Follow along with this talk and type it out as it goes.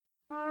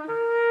For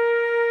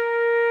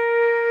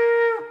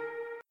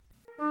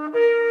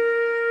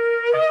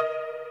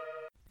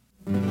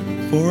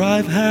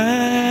I've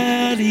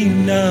had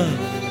enough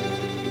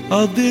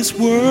of this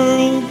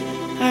world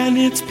and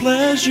its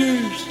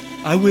pleasures.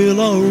 I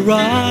will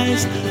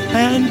arise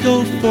and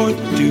go forth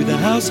to the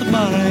house of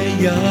my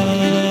Yah.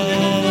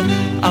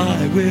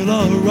 I will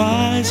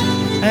arise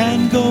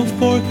and go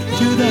forth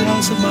to the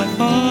house of my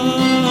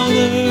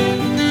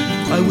Father.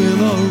 I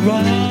will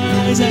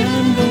arise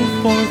and go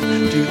forth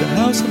to the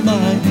house of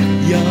my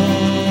Yah.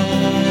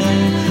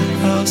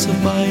 House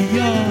of my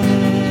Yah.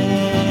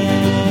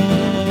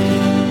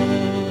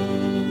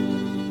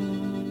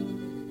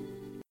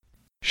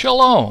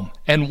 Shalom,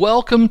 and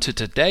welcome to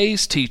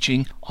today's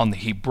teaching on the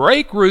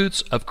Hebraic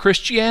roots of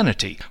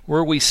Christianity,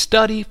 where we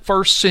study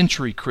first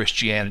century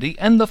Christianity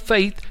and the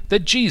faith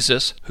that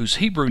Jesus, whose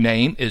Hebrew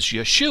name is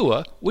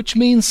Yeshua, which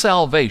means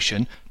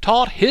salvation,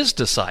 taught his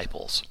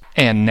disciples.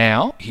 And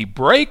now,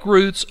 Hebraic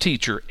roots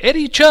teacher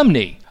Eddie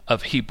Chumney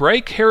of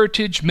Hebraic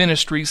Heritage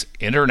Ministries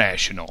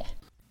International.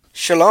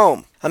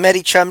 Shalom, I'm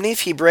Eddie Chumney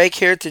of Hebraic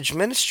Heritage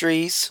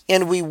Ministries,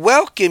 and we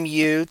welcome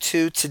you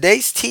to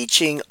today's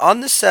teaching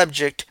on the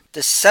subject,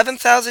 the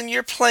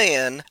 7,000-year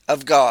plan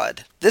of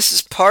God. This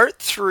is part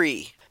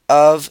 3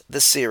 of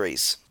the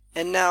series.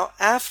 And now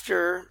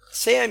after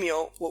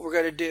Samuel, what we're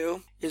going to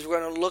do is we're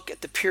going to look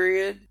at the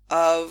period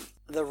of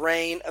the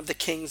reign of the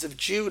kings of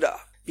Judah,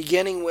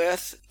 beginning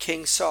with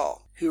King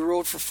Saul, who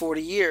ruled for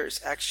 40 years,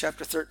 Acts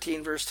chapter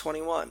 13, verse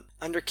 21.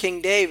 Under King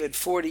David,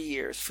 40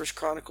 years, 1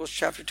 Chronicles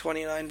chapter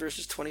 29,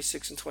 verses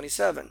 26 and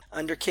 27.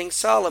 Under King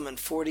Solomon,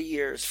 40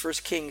 years, 1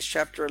 Kings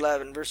chapter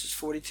 11, verses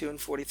 42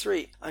 and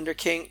 43. Under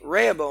King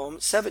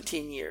Rehoboam,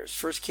 17 years,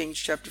 1 Kings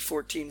chapter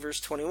 14,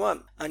 verse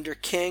 21. Under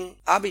King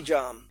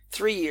Abijam,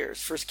 3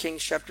 years, 1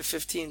 Kings chapter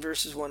 15,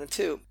 verses 1 and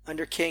 2.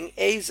 Under King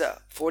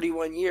Asa,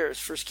 41 years,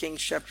 1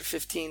 Kings chapter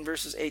 15,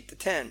 verses 8 to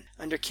 10.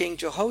 Under King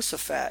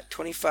Jehoshaphat,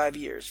 25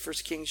 years, 1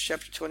 Kings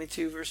chapter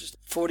 22, verses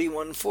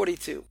 41 and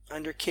 42.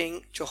 Under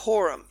King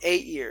Jehoram,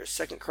 8 years,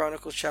 2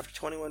 Chronicles chapter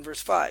 21,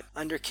 verse 5.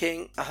 Under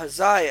King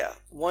Ahaziah,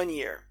 1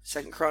 year,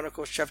 2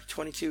 Chronicles chapter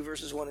 22,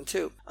 verses 1 and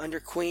 2. Under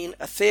Queen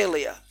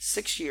Athaliah,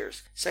 6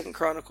 years, 2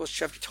 Chronicles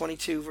chapter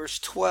 22, verse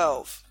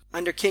 12.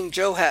 Under King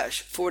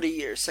Joash, 40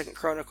 years, 2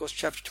 Chronicles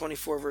chapter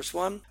 24, verse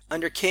 1.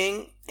 Under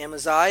King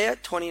Amaziah,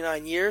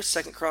 29 years,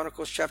 2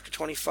 Chronicles chapter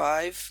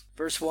 25,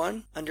 verse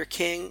 1. Under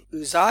King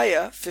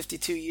Uzziah,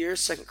 52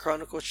 years, 2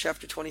 Chronicles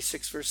chapter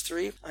 26, verse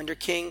 3. Under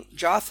King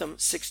Jotham,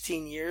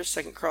 16 years,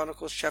 2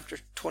 Chronicles chapter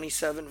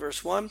 27,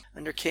 verse 1.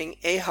 Under King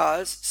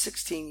Ahaz,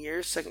 16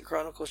 years, 2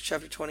 Chronicles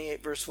chapter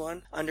 28, verse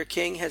 1. Under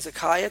King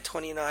Hezekiah,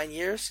 29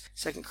 years,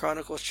 2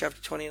 Chronicles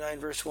chapter 29,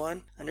 verse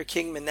 1. Under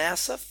King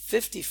Manasseh,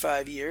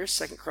 55 years,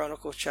 2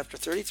 Chronicles chapter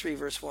 33,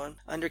 verse 1.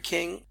 Under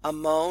King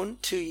Amon,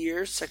 2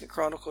 years, 2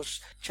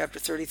 Chronicles chapter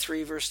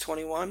 33, verse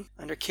 21.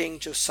 Under King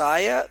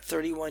Josiah,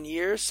 31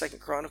 years, 2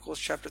 Chronicles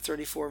chapter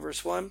 34,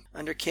 verse 1.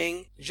 Under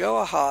King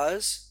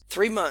Joahaz,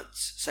 3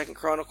 months, 2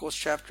 Chronicles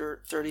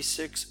chapter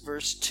 36,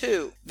 verse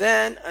 2.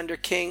 Then under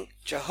King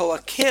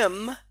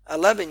Jehoiakim,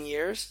 11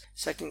 years,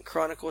 2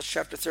 Chronicles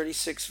chapter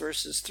 36,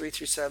 verses 3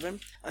 through 7.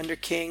 Under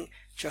King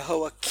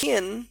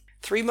Jehoiakim,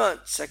 3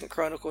 months, 2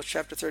 Chronicles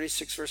chapter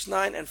 36, verse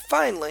 9. And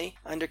finally,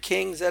 under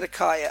King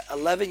Zedekiah,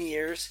 11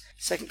 years,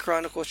 2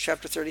 Chronicles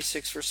chapter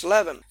 36, verse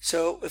 11.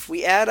 So if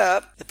we add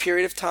up the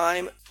period of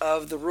time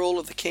of the rule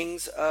of the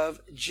kings of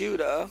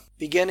Judah,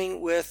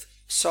 beginning with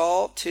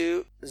Saul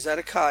to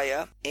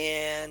Zedekiah,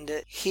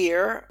 and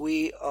here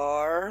we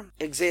are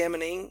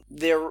examining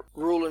their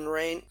rule and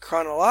reign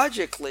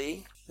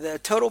chronologically, the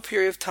total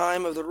period of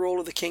time of the rule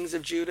of the kings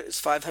of Judah is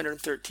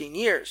 513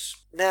 years.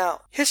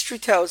 Now, history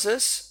tells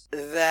us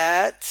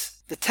that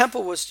the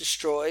temple was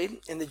destroyed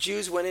and the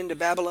Jews went into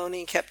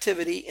Babylonian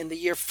captivity in the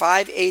year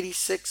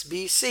 586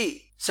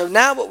 BC. So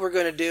now what we're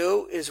going to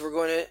do is we're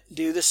going to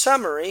do the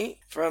summary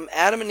from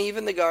Adam and Eve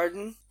in the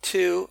garden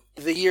to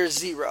the year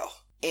 0.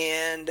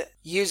 And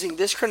using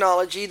this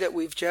chronology that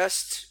we've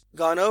just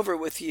gone over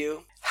with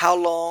you, how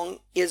long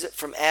is it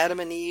from Adam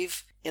and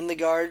Eve in the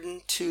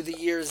garden to the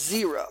year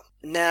 0?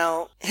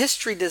 Now,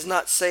 history does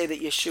not say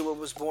that Yeshua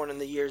was born in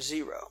the year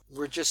 0.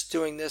 We're just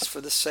doing this for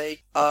the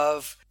sake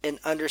of an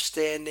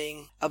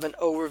understanding of an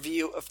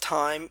overview of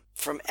time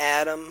from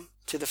Adam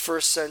to the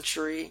first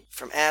century,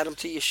 from Adam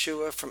to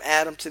Yeshua, from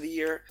Adam to the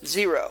year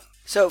 0.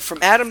 So from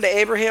Adam to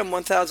Abraham,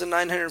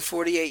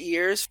 1,948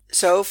 years.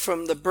 So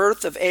from the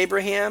birth of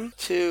Abraham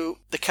to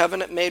the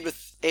covenant made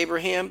with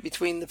Abraham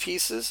between the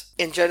pieces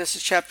in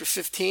Genesis chapter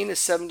 15 is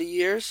 70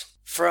 years.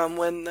 From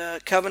when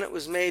the covenant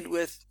was made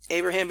with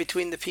Abraham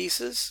between the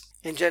pieces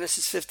in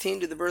Genesis 15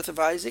 to the birth of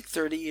Isaac,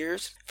 30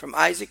 years. From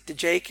Isaac to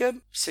Jacob,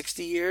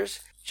 60 years.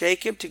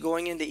 Jacob to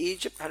going into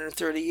Egypt,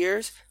 130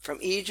 years. From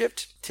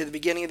Egypt to the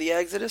beginning of the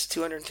Exodus,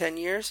 210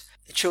 years.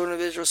 The children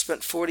of Israel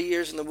spent 40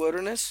 years in the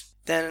wilderness.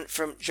 Then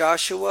from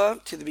Joshua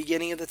to the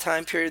beginning of the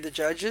time period of the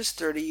Judges,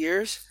 30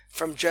 years.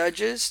 From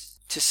Judges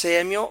to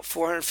Samuel,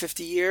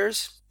 450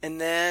 years. and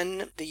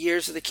then the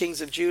years of the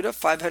kings of Judah,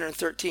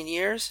 513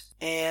 years,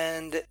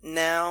 and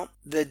now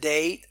the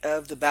date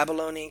of the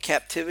Babylonian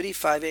captivity,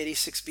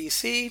 586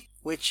 BC,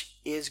 which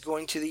is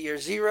going to the year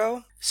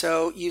 0.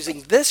 So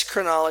using this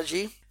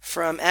chronology,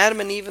 from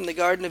Adam and Eve in the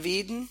Garden of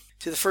Eden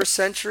to the first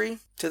century,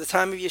 to the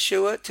time of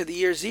Yeshua, to the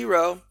year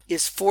 0,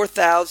 is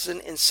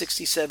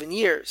 4,067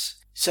 years.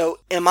 So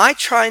am I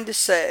trying to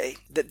say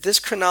that this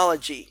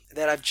chronology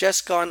that I've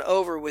just gone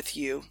over with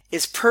you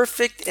is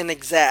perfect and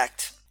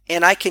exact?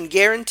 And I can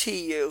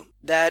guarantee you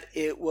that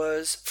it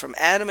was from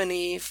Adam and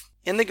Eve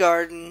in the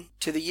garden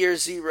to the year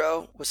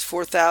 0 was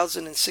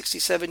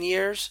 4,067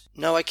 years?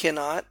 No, I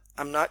cannot.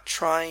 I'm not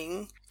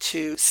trying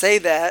to say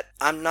that.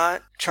 I'm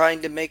not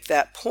trying to make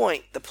that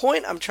point. The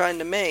point I'm trying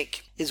to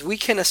make is we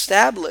can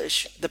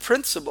establish the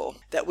principle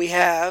that we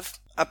have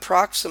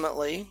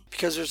approximately,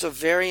 because there's a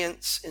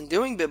variance in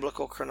doing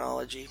biblical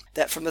chronology,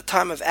 that from the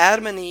time of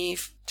Adam and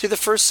Eve to the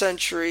first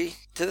century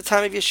to the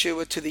time of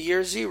Yeshua to the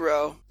year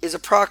 0 is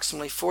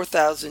approximately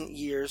 4,000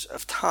 years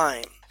of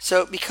time.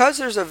 So because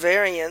there's a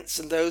variance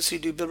in those who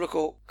do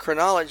biblical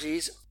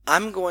chronologies,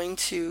 I'm going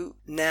to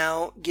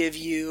now give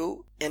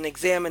you an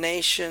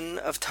examination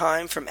of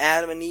time from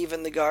Adam and Eve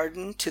in the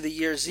garden to the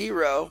year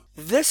 0.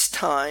 This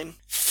time,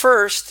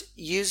 first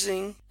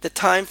using the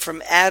time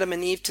from Adam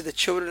and Eve to the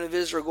children of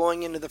Israel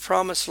going into the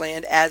promised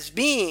land as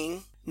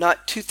being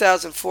not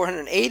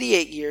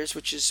 2,488 years,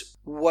 which is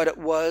what it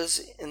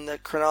was in the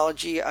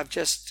chronology I've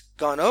just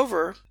gone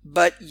over,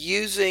 but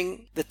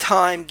using the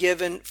time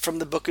given from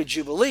the book of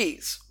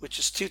Jubilees, which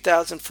is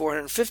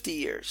 2,450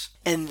 years.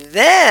 And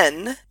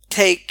then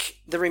take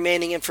the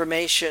remaining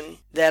information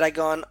that I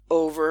gone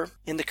over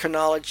in the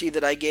chronology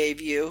that I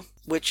gave you,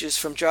 which is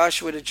from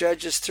Joshua to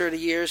Judges 30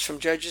 years, from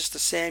Judges to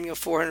Samuel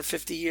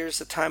 450 years,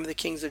 the time of the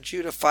kings of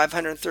Judah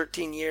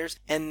 513 years,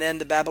 and then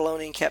the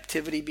Babylonian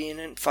captivity being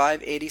in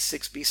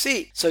 586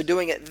 BC. So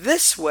doing it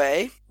this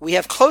way, we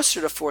have closer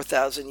to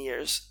 4,000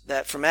 years,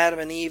 that from Adam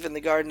and Eve in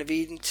the Garden of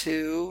Eden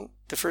to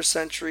the first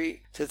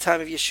century to the time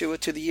of Yeshua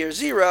to the year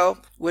 0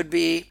 would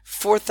be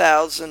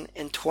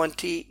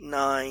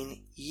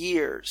 4,029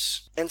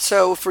 years. And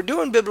so if we're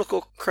doing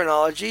biblical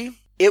chronology,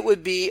 it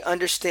would be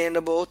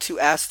understandable to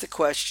ask the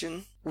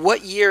question,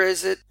 what year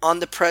is it on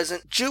the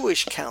present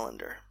Jewish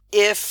calendar?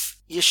 If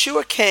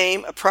Yeshua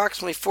came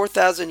approximately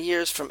 4,000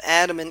 years from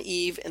Adam and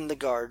Eve in the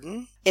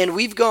garden, and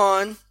we've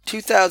gone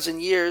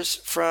 2,000 years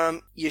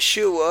from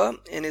Yeshua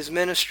and his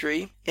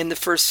ministry in the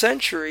first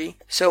century,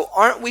 so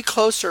aren't we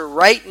closer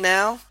right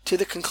now to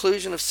the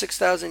conclusion of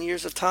 6,000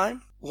 years of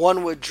time?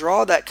 One would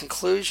draw that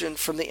conclusion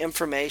from the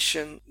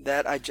information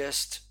that I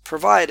just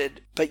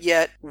provided. But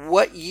yet,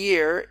 what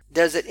year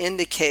does it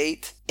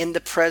indicate in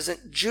the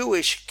present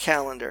Jewish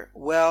calendar?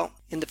 Well,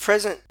 in the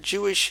present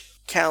Jewish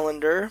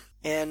calendar,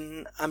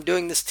 and I'm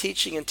doing this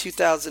teaching in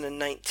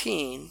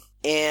 2019,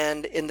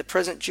 and in the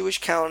present Jewish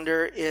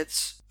calendar,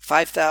 it's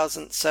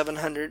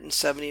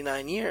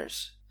 5,779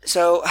 years.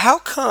 So how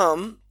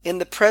come in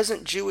the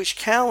present Jewish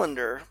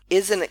calendar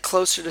isn't it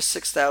closer to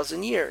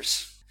 6,000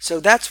 years? So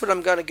that's what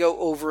I'm going to go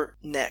over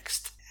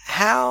next.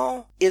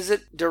 How is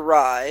it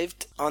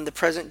derived on the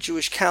present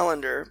Jewish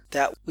calendar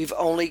that we've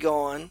only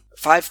gone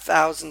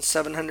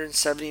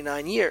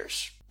 5,779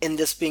 years, in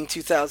this being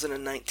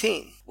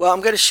 2019? Well,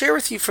 I'm going to share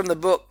with you from the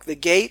book, The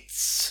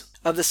Gates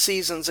of the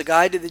Seasons, A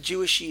Guide to the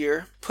Jewish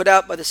Year, put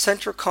out by the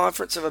Central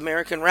Conference of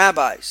American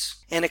Rabbis.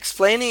 And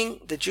explaining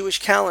the Jewish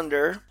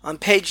calendar, on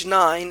page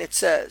 9 it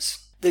says,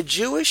 "The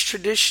Jewish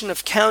tradition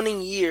of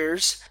counting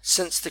years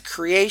since the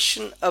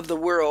creation of the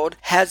world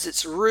has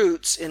its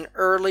roots in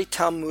early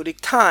Talmudic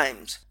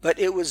times, but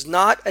it was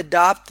not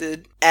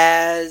adopted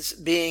as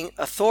being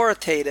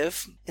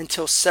authoritative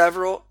until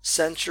several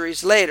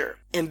centuries later.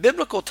 In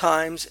biblical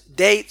times,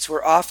 dates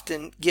were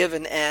often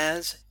given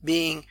as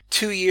being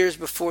 2 years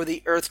before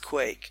the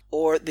earthquake,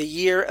 or the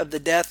year of the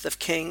death of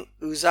King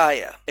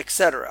Uzziah,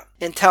 etc.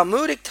 In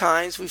Talmudic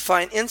times, we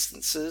find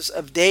instances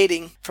of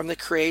dating from the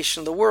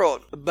creation of the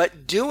world,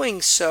 but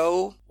doing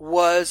so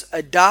was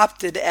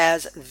adopted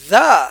as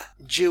the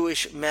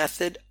Jewish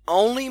method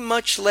only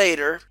much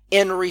later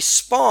in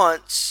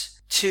response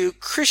to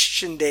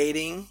Christian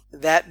dating,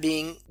 that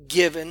being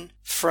given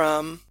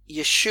from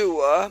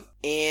Yeshua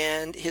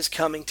and his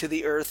coming to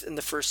the earth in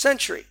the first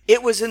century.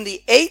 It was in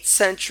the 8th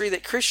century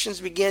that Christians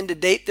began to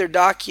date their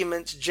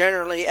documents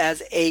generally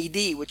as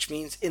AD, which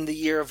means in the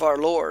year of our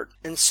Lord.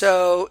 And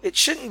so it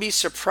shouldn't be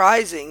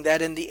surprising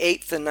that in the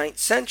 8th and 9th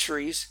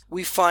centuries,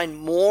 we find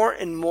more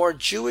and more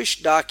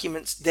Jewish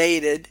documents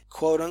dated,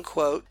 quote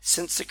unquote,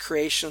 since the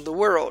creation of the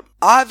world.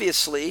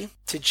 Obviously,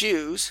 to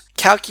Jews,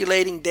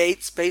 calculating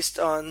dates based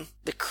on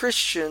the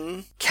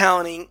Christian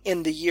counting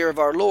in the year of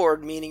our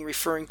Lord, meaning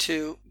referring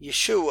to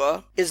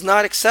Yeshua, is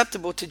not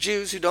acceptable to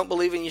Jews who don't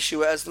believe in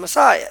Yeshua as the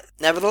Messiah.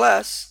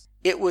 Nevertheless,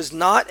 it was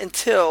not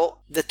until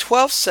the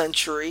 12th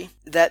century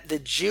that the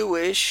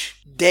Jewish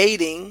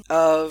dating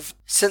of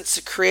since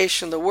the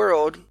creation of the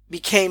world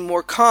became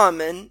more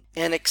common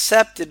and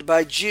accepted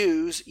by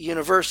Jews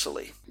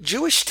universally.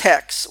 Jewish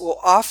texts will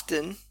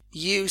often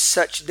use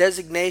such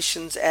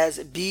designations as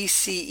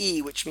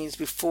BCE, which means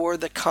before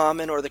the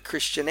Common or the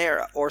Christian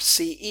Era, or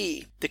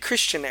CE, the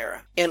Christian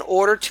Era, in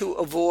order to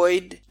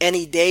avoid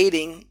any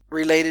dating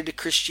related to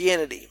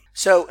Christianity.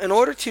 So, in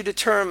order to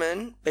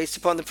determine, based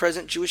upon the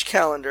present Jewish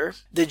calendar,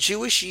 the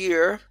Jewish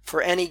year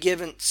for any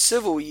given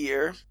civil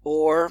year,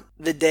 or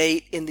the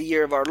date in the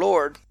year of our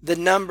Lord, the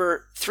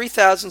number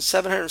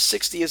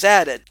 3,760 is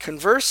added.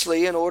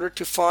 Conversely, in order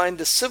to find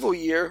the civil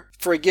year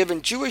for a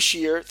given Jewish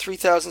year,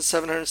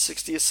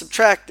 3,760 is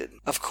subtracted.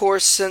 Of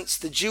course, since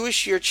the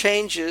Jewish year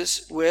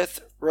changes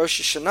with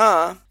Rosh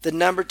Hashanah, the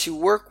number to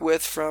work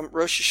with from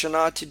Rosh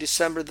Hashanah to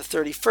December the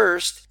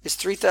 31st is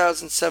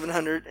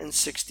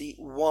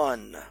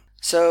 3,761.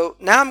 So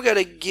now I'm going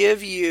to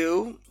give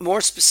you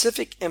more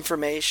specific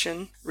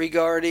information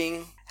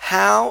regarding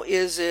how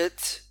is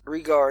it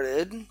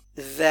regarded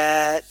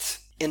that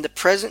in the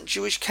present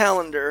Jewish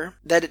calendar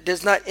that it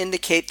does not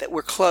indicate that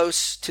we're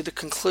close to the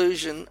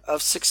conclusion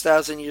of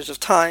 6,000 years of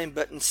time,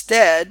 but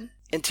instead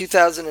in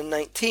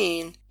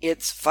 2019,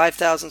 it's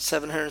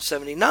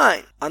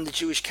 5,779 on the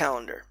Jewish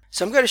calendar.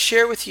 So I'm going to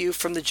share with you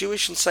from the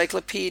Jewish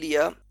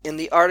Encyclopedia in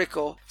the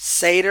article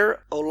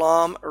Seder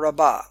Olam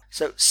Rabbah.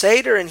 So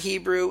Seder in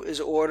Hebrew is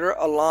order,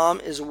 Olam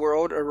is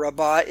world, or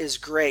Rabbah is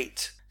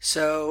great.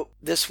 So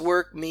this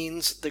work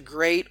means the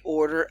great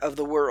order of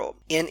the world.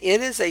 And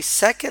it is a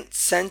 2nd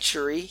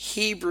century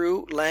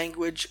Hebrew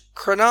language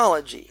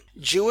chronology.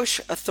 Jewish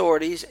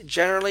authorities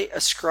generally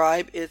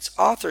ascribe its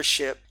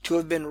authorship to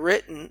have been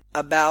written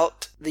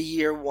about the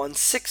year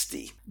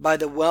 160 by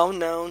the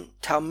well-known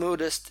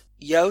Talmudist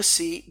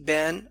Yossi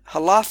ben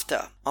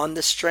Halafta. On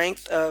the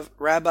strength of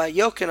Rabbi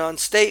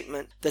Yochanan's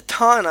statement, the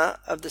Tana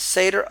of the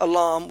Seder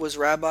Olam was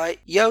Rabbi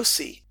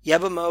Yossi,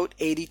 Yevamot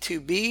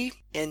 82b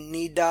and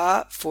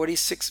Nida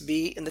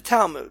 46b in the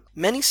Talmud.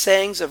 Many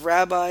sayings of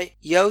Rabbi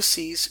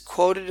Yossi's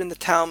quoted in the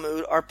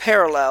Talmud are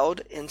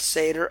paralleled in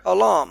Seder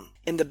Olam.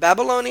 In the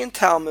Babylonian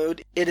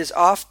Talmud, it is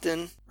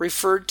often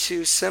referred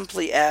to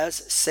simply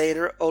as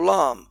Seder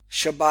Olam,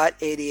 Shabbat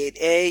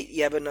 88a,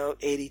 Yevamot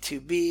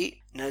 82b,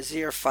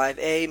 Nazir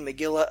 5a,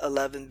 Megillah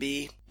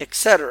 11b,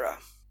 etc.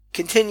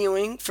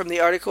 Continuing from the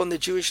article in the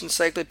Jewish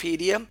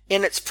Encyclopedia,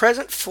 in its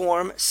present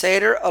form,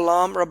 Seder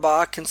Olam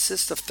Rabbah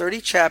consists of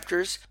 30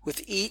 chapters,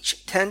 with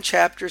each 10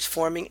 chapters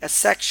forming a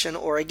section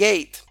or a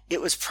gate.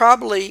 It was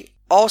probably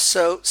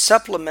also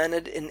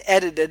supplemented and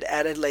edited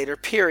at a later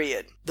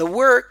period. The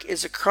work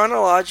is a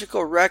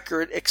chronological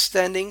record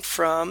extending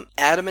from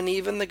Adam and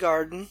Eve in the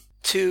garden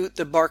to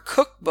the Bar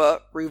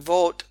Kokhba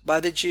revolt by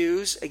the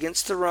Jews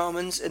against the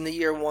Romans in the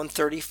year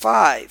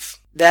 135.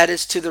 That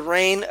is, to the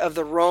reign of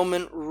the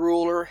Roman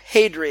ruler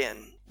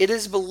Hadrian. It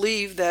is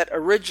believed that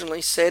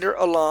originally Seder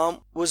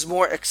Olam was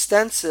more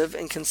extensive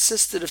and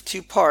consisted of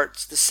 2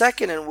 parts, the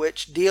second in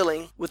which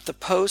dealing with the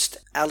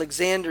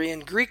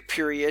post-Alexandrian Greek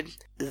period.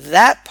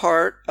 That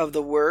part of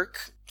the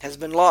work has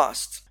been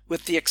lost,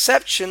 with the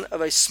exception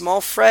of a small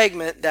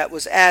fragment that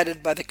was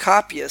added by the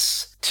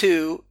copyists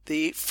to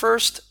the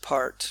first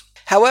part.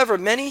 However,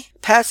 many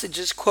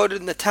passages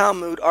quoted in the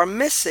Talmud are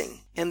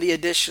missing in the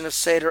edition of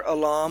Seder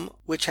Olam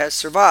which has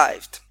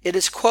survived. It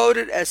is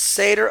quoted as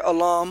Seder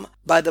Olam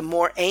by the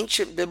more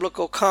ancient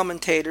biblical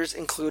commentators,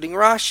 including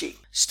Rashi.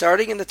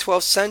 Starting in the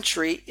 12th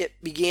century,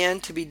 it began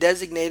to be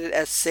designated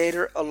as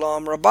Seder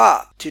Olam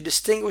Rabbah to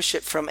distinguish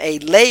it from a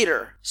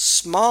later,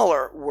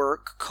 smaller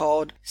work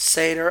called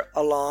Seder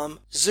Olam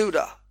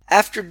Zuda.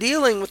 After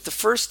dealing with the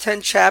first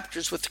 10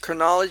 chapters with the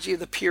chronology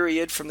of the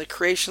period from the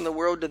creation of the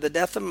world to the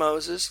death of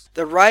Moses,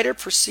 the writer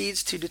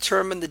proceeds to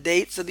determine the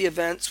dates of the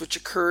events which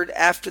occurred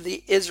after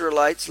the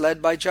Israelites,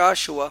 led by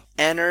Joshua,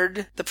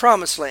 entered the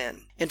Promised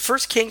Land. In 1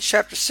 Kings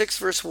chapter 6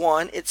 verse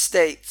 1, it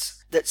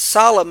states that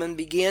Solomon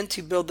began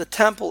to build the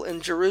temple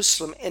in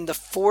Jerusalem in the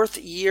 4th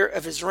year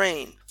of his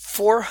reign,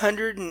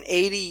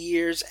 480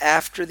 years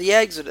after the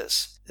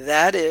Exodus.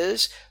 That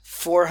is,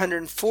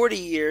 440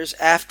 years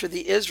after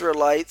the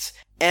Israelites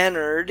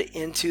entered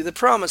into the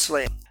Promised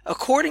Land.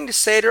 According to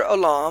Seder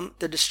Olam,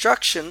 the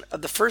destruction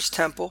of the first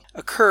temple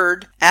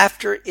occurred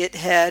after it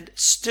had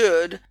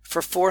stood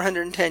for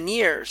 410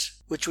 years,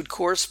 which would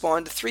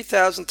correspond to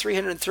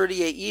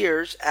 3,338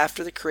 years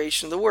after the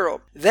creation of the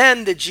world.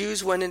 Then the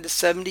Jews went into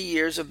 70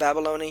 years of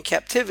Babylonian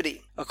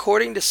captivity.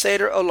 According to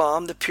Seder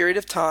Olam, the period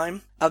of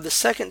time of the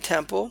second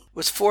temple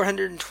was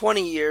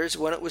 420 years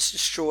when it was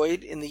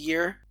destroyed in the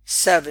year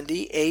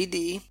 70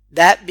 AD,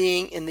 that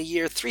being in the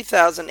year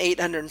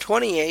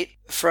 3828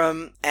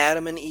 from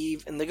Adam and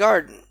Eve in the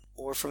garden,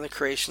 or from the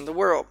creation of the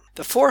world.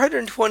 The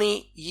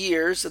 420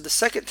 years of the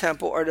second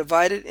temple are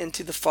divided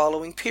into the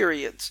following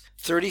periods: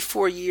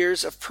 34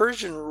 years of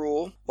Persian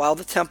rule while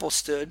the temple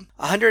stood,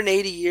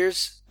 180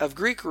 years of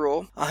Greek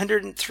rule,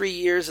 103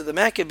 years of the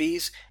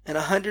Maccabees, and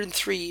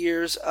 103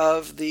 years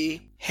of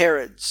the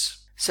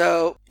Herods.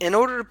 So, in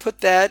order to put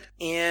that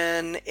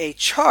in a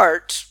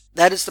chart,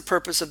 that is the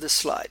purpose of this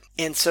slide.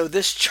 And so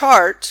this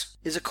chart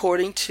is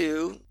according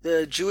to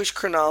the Jewish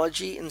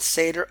chronology in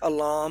Seder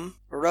Olam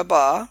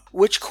Rabbah,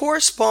 which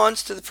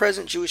corresponds to the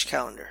present Jewish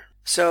calendar.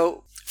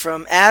 So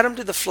From Adam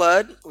to the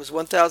flood was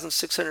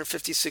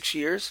 1,656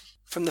 years.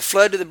 From the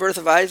flood to the birth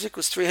of Isaac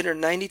was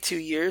 392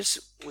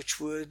 years, which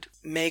would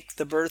make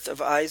the birth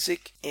of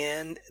Isaac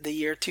in the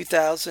year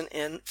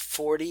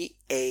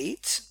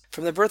 2048.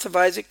 From the birth of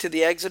Isaac to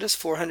the Exodus,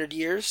 400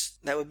 years.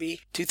 That would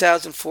be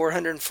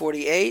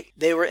 2,448.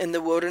 They were in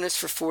the wilderness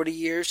for 40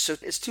 years, so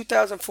it's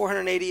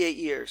 2,488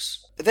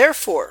 years.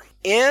 Therefore,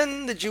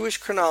 in the Jewish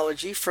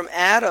chronology, from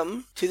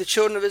Adam to the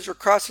children of Israel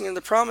crossing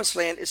into the Promised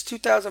Land is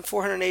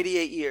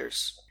 2,488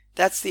 years.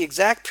 That's the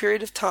exact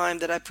period of time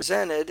that I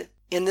presented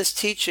in this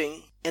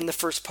teaching in the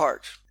first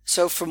part.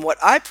 So from what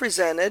I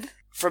presented,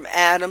 from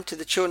Adam to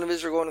the children of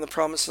Israel going to the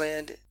Promised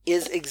Land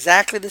is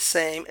exactly the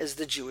same as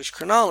the Jewish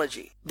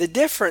chronology. The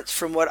difference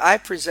from what I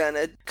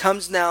presented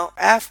comes now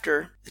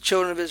after the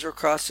children of Israel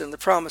crossed into the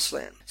Promised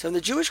Land. So in the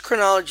Jewish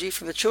chronology,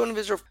 from the children of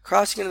Israel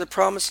crossing into the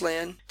Promised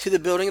Land to the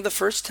building of the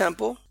first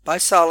temple by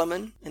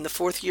Solomon in the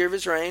 4th year of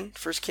his reign,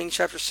 1 Kings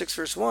chapter 6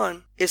 verse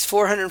 1, is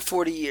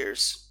 440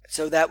 years.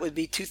 So that would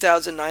be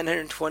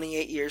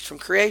 2,928 years from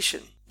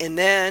creation. And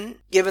then,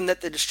 given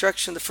that the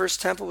destruction of the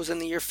first temple was in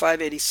the year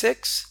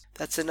 586,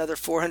 that's another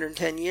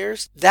 410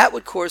 years. That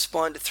would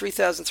correspond to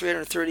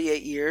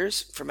 3,338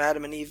 years from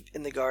Adam and Eve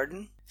in the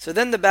garden. So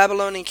then the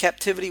Babylonian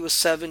captivity was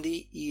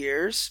 70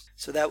 years.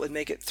 So that would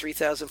make it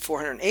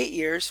 3,408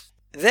 years.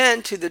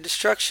 Then to the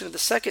destruction of the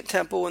second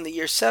temple in the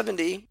year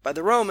 70 by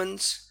the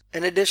Romans,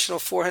 an additional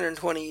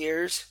 420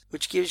 years,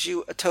 which gives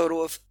you a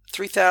total of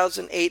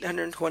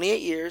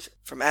 3,828 years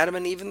from Adam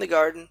and Eve in the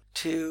garden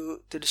to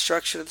the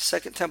destruction of the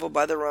second temple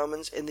by the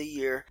Romans in the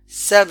year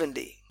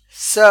 70.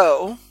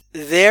 So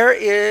there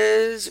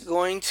is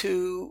going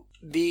to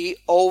be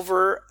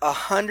over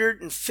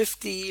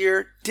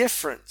 150-year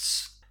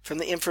difference from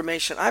the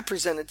information I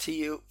presented to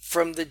you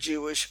from the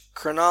Jewish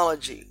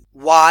chronology.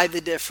 Why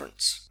the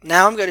difference?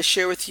 Now I'm going to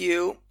share with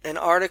you an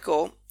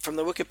article from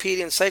the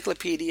Wikipedia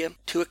Encyclopedia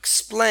to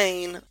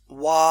explain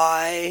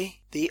why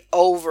the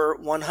over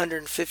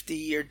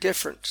 150-year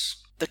difference.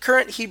 The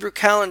current Hebrew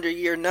calendar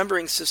year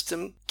numbering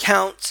system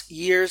counts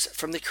years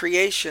from the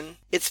creation.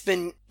 It's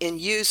been in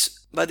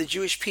use by the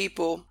Jewish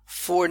people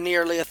for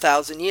nearly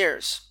 1,000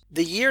 years.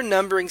 The year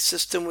numbering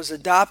system was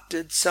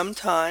adopted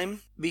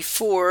sometime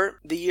before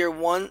the year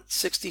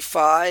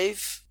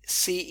 165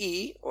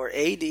 CE or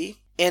AD,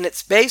 and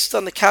it's based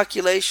on the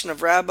calculation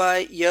of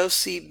Rabbi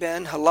Yossi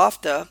ben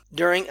Halafta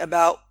during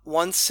about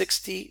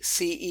 160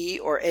 CE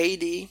or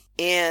AD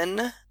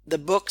in the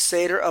book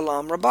Seder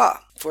Olam Rabbah.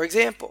 For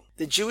example,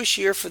 the Jewish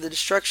year for the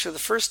destruction of the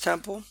first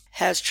temple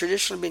has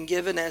traditionally been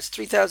given as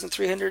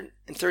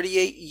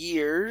 3,338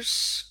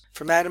 years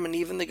from Adam and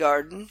Eve in the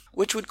garden,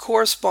 which would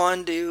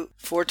correspond to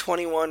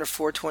 421 or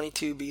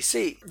 422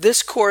 BC.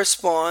 This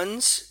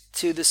corresponds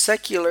to the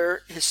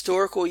secular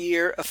historical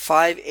year of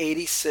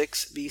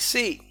 586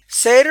 BC.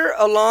 Seder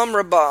Olam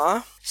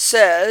Rabbah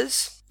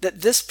says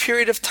that this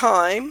period of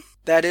time,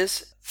 that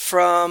is,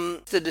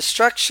 from the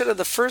destruction of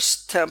the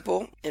first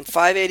temple in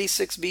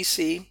 586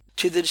 BC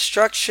to the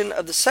destruction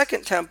of the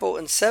second temple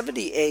in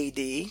 70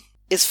 AD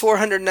is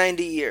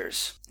 490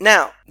 years.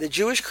 Now, the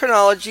Jewish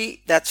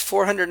chronology, that's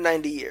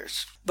 490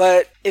 years.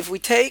 But if we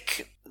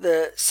take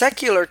the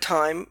secular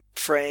time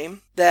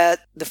frame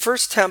that the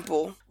first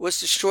temple was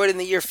destroyed in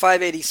the year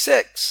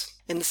 586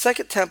 and the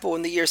second temple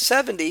in the year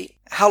 70,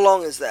 how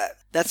long is that?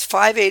 That's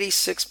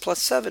 586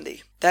 plus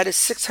 70. That is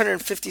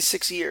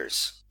 656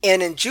 years.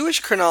 And in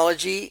Jewish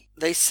chronology,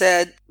 they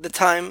said the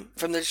time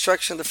from the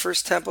destruction of the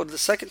first temple to the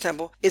second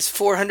temple is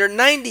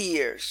 490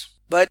 years.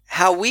 But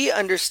how we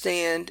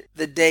understand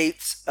the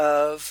dates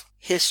of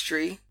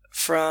history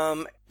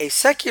from a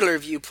secular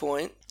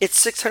viewpoint, it's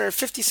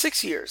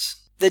 656 years.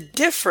 The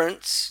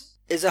difference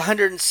is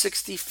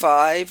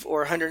 165 or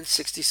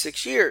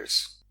 166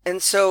 years.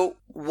 And so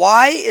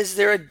why is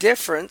there a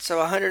difference of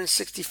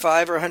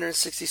 165 or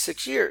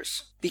 166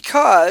 years?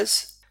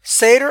 Because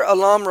Seder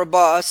Olam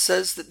Rabbah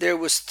says that there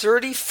was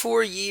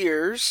 34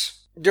 years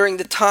during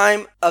the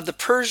time of the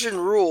Persian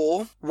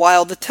rule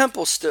while the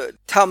temple stood.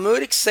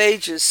 Talmudic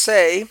sages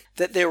say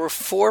that there were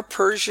 4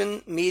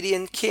 Persian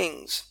Median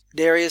kings: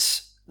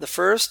 Darius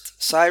I,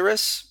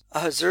 Cyrus,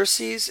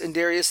 Ahasuerus, and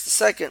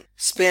Darius II,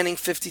 spanning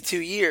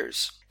 52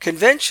 years.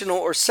 Conventional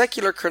or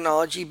secular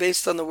chronology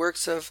based on the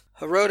works of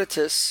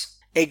Herodotus,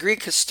 a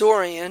Greek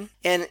historian,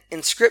 and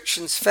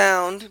inscriptions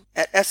found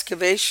at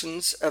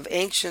excavations of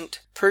ancient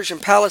Persian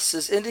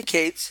palaces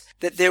indicates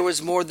that there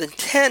was more than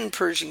 10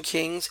 Persian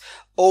kings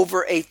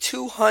over a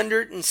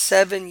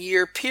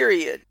 207-year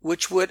period,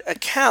 which would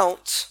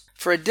account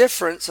for a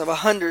difference of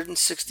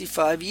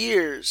 165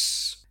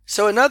 years.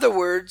 So in other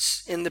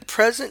words, in the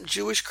present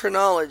Jewish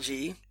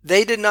chronology,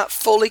 they did not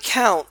fully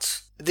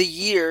count the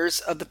years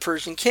of the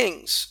Persian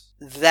kings.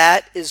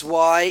 That is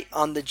why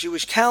on the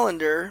Jewish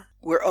calendar,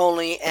 we're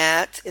only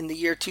at, in the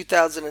year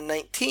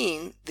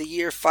 2019, the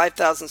year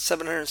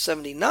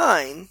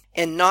 5,779,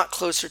 and not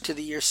closer to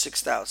the year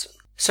 6,000.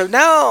 So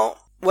now,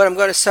 what I'm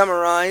going to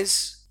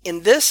summarize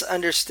in this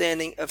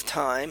understanding of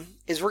time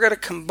is we're going to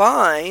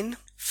combine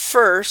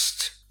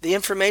first the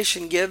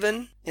information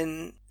given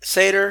in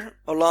Seder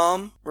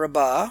Olam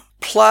Rabbah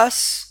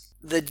plus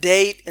the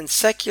date and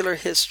secular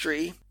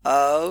history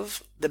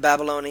of the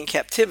Babylonian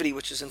captivity,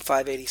 which is in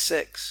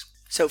 586.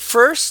 So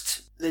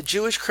first, the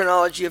Jewish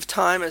chronology of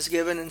time is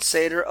given in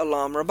Seder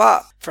Olam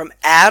Rabbah. From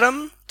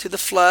Adam to the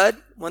flood,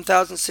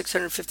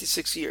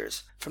 1,656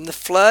 years. From the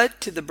flood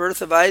to the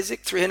birth of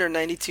Isaac,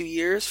 392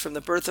 years. From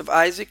the birth of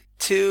Isaac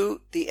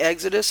to the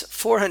Exodus,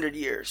 400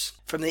 years.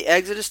 From the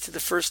Exodus to the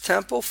first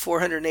temple,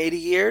 480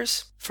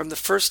 years. From the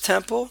first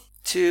temple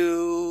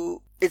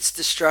to its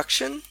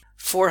destruction,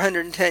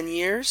 410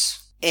 years.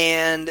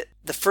 And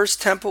the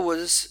first temple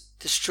was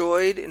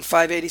destroyed in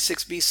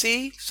 586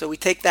 BC. So we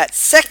take that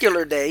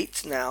secular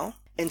date now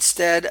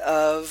instead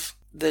of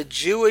the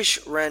Jewish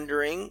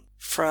rendering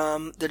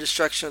from the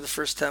destruction of the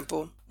first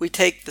temple. We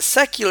take the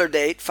secular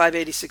date,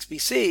 586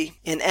 BC,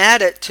 and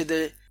add it to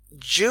the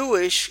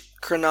Jewish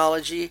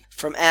chronology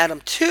from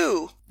Adam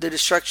to the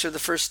destruction of the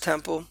first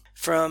temple,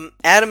 from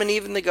Adam and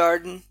Eve in the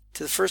garden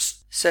to the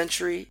first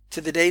century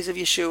to the days of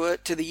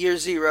Yeshua to the year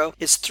 0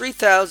 is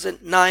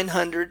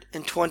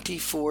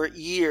 3,924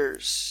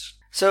 years.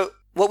 So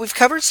what we've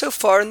covered so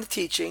far in the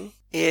teaching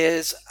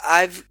is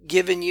I've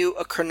given you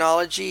a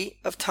chronology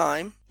of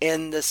time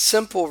and the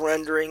simple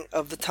rendering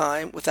of the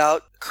time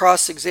without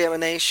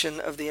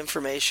cross-examination of the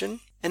information.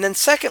 And then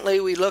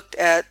secondly, we looked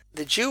at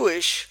the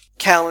Jewish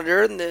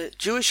calendar and the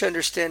Jewish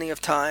understanding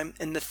of time.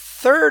 And the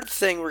third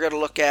thing we're going to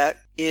look at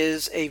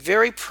is a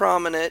very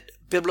prominent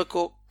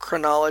biblical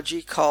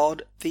chronology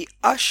called the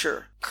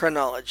Ussher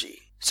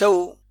chronology.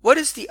 So what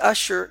is the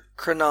Ussher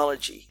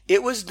chronology?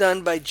 It was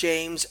done by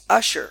James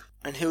Ussher.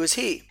 And who is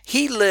he?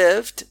 He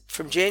lived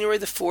from January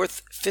the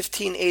 4th,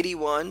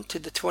 1581 to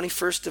the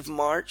 21st of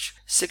March,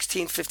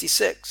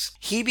 1656.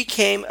 He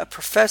became a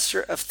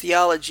professor of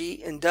theology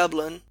in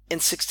Dublin in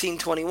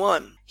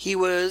 1621. He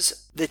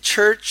was the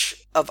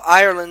Church of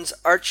Ireland's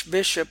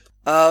Archbishop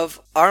of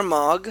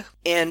Armagh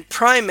and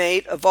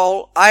primate of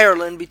all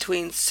Ireland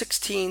between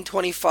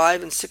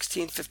 1625 and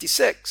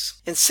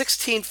 1656. In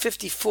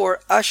 1654,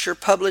 Ussher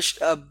published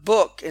a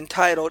book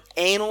entitled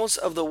Annals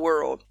of the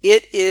World.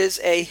 It is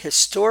a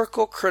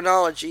historical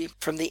chronology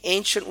from the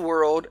ancient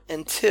world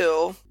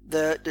until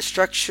the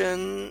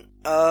destruction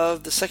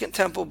of the Second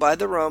Temple by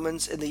the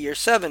Romans in the year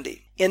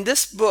 70. In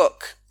this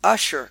book,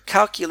 Ussher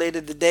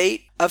calculated the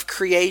date of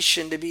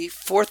creation to be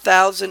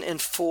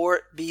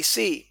 4004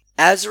 BC.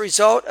 As a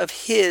result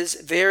of his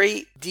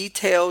very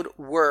detailed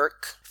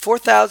work,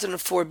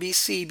 4004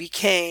 BC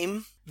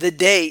became the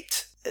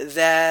date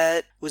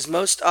that was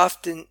most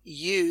often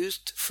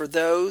used for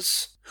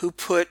those who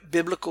put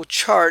biblical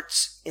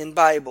charts in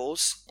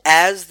Bibles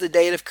as the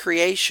date of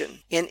creation.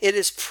 And it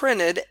is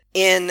printed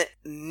in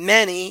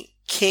many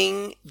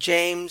King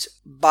James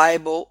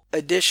Bible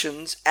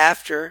editions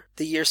after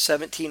the year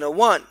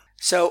 1701.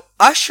 So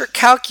Ussher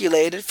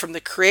calculated from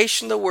the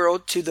creation of the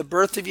world to the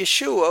birth of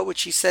Yeshua,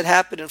 which he said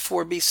happened in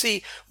 4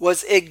 BC,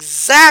 was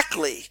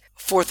exactly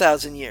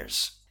 4,000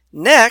 years.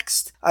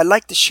 Next, I'd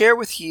like to share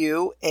with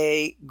you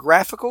a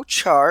graphical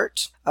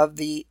chart of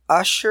the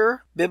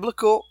Ussher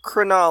biblical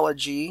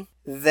chronology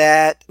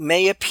that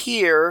may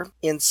appear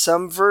in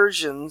some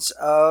versions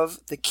of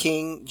the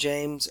King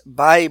James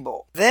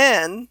Bible.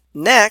 Then,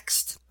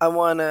 next, I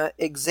want to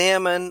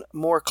examine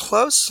more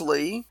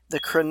closely the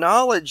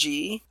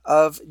chronology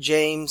of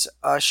James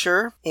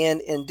Ussher, and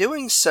in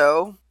doing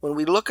so, when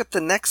we look at the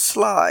next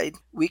slide,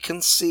 we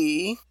can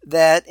see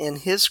that in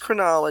his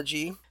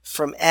chronology,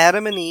 from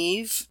Adam and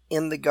Eve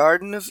in the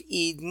Garden of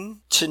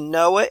Eden to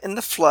Noah in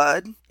the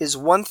flood is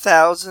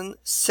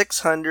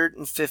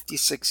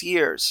 1,656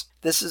 years.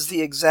 This is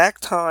the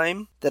exact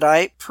time that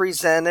I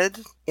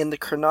presented in the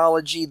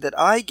chronology that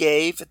I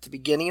gave at the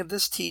beginning of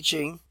this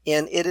teaching,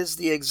 and it is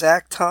the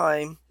exact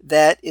time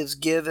that is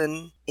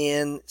given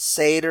in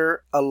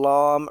Seder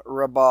Olam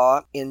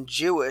Rabbah in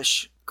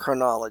Jewish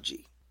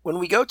chronology. When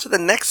we go to the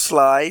next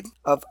slide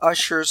of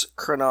Ussher's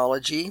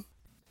chronology,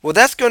 well,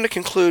 that's going to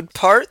conclude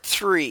part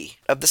 3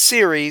 of the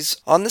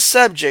series on the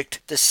subject,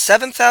 the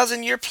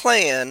 7,000-year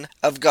plan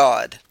of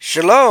God.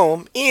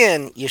 Shalom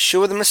in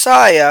Yeshua the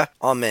Messiah.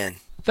 Amen.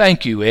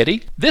 Thank you,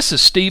 Eddie. This is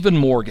Stephen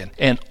Morgan,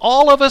 and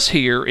all of us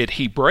here at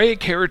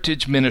Hebraic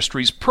Heritage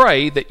Ministries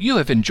pray that you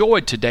have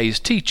enjoyed today's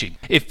teaching.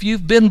 If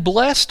you've been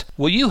blessed,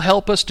 will you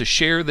help us to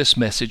share this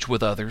message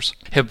with others?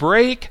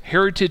 Hebraic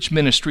Heritage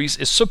Ministries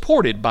is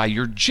supported by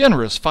your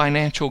generous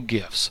financial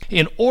gifts.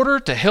 In order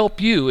to help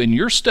you in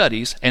your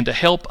studies and to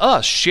help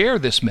us share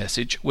this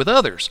message with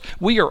others,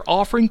 we are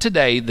offering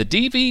today the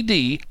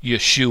DVD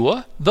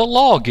Yeshua the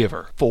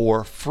Lawgiver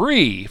for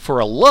free for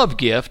a love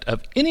gift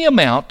of any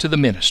amount to the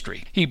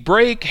ministry.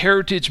 Hebraic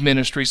Heritage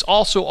Ministries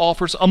also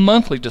offers a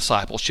monthly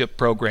discipleship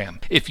program.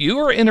 If you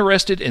are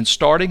interested in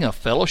starting a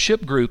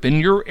fellowship group in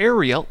your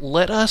area,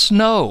 let us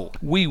know.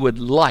 We would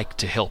like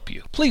to help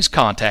you. Please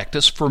contact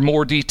us for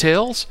more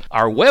details.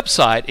 Our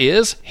website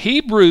is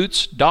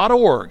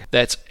Hebroots.org.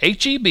 That's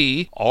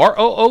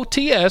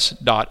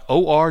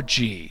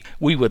Hebroots.org.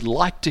 We would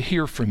like to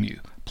hear from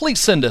you. Please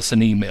send us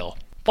an email.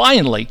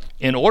 Finally,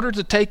 in order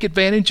to take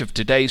advantage of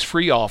today's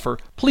free offer,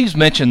 please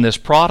mention this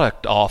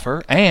product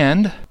offer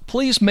and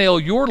please mail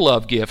your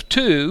love gift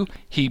to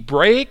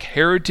Hebraic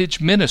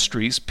Heritage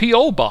Ministries,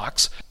 P.O.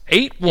 Box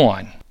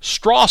 81,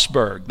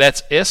 Strasburg,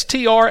 that's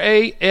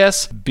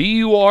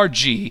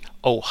Strasburg,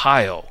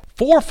 Ohio,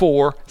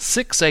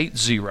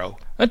 44680.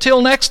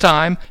 Until next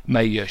time,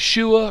 may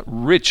Yeshua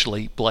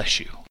richly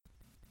bless you.